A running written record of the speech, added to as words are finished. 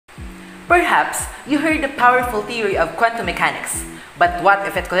Perhaps you heard the powerful theory of quantum mechanics, but what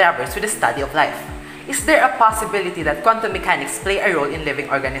if it collaborates with the study of life? Is there a possibility that quantum mechanics play a role in living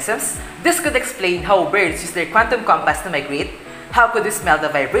organisms? This could explain how birds use their quantum compass to migrate, how could we smell the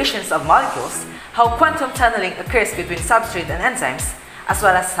vibrations of molecules, how quantum tunneling occurs between substrate and enzymes, as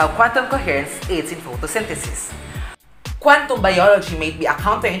well as how quantum coherence aids in photosynthesis. Quantum biology may be a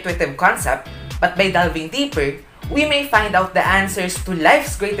counterintuitive concept, but by delving deeper, we may find out the answers to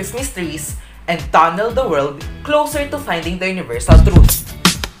life's greatest mysteries and tunnel the world closer to finding the universal truth.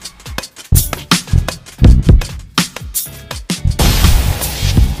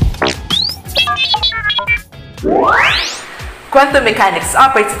 Quantum mechanics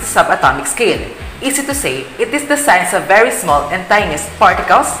operates at the subatomic scale. Easy to say, it is the science of very small and tiniest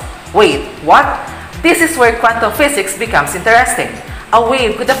particles. Wait, what? This is where quantum physics becomes interesting. A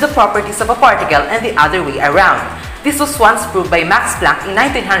wave could have the properties of a particle and the other way around. This was once proved by Max Planck in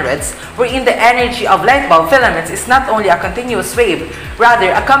 1900s, wherein the energy of light bulb filaments is not only a continuous wave,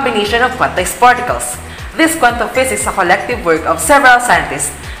 rather a combination of quantized particles. This quantum physics is a collective work of several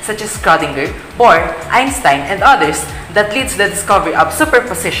scientists such as Schrödinger, Bohr, Einstein, and others that leads to the discovery of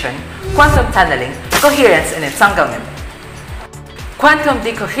superposition, quantum tunneling, coherence, and entanglement. Quantum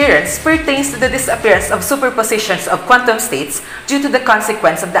decoherence pertains to the disappearance of superpositions of quantum states due to the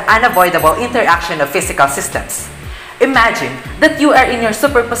consequence of the unavoidable interaction of physical systems. Imagine that you are in your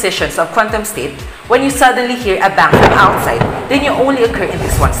superpositions of quantum state when you suddenly hear a bang from outside, then you only occur in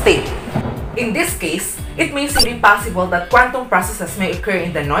this one state. In this case, it may seem impossible that quantum processes may occur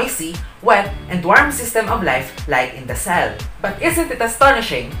in the noisy, wet, and warm system of life like in the cell. But isn't it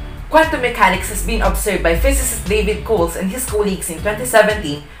astonishing? Quantum mechanics has been observed by physicist David Coles and his colleagues in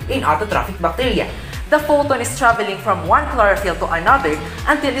 2017 in autotrophic bacteria. The photon is traveling from one chlorophyll to another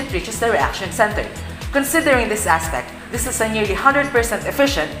until it reaches the reaction center. Considering this aspect, this is a nearly 100%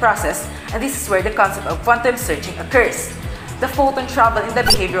 efficient process, and this is where the concept of quantum searching occurs. The photon travels in the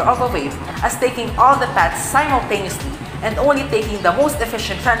behavior of a wave as taking all the paths simultaneously and only taking the most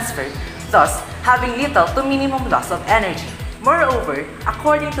efficient transfer, thus having little to minimum loss of energy. Moreover,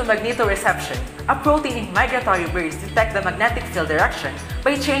 according to magnetoreception, a protein in migratory birds detects the magnetic field direction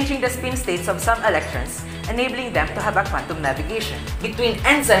by changing the spin states of some electrons, enabling them to have a quantum navigation. Between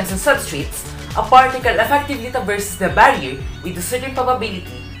enzymes and substrates, a particle effectively traverses the barrier with a certain probability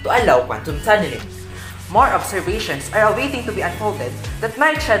to allow quantum tunneling. More observations are awaiting to be unfolded that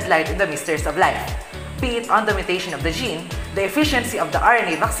might shed light on the mysteries of life, be it on the mutation of the gene, the efficiency of the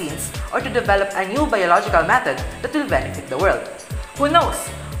RNA vaccines, or to develop a new biological method that will benefit the world. Who knows?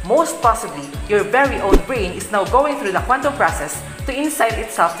 Most possibly, your very own brain is now going through the quantum process to insight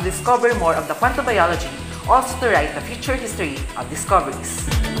itself to discover more of the quantum biology, also to write the future history of discoveries.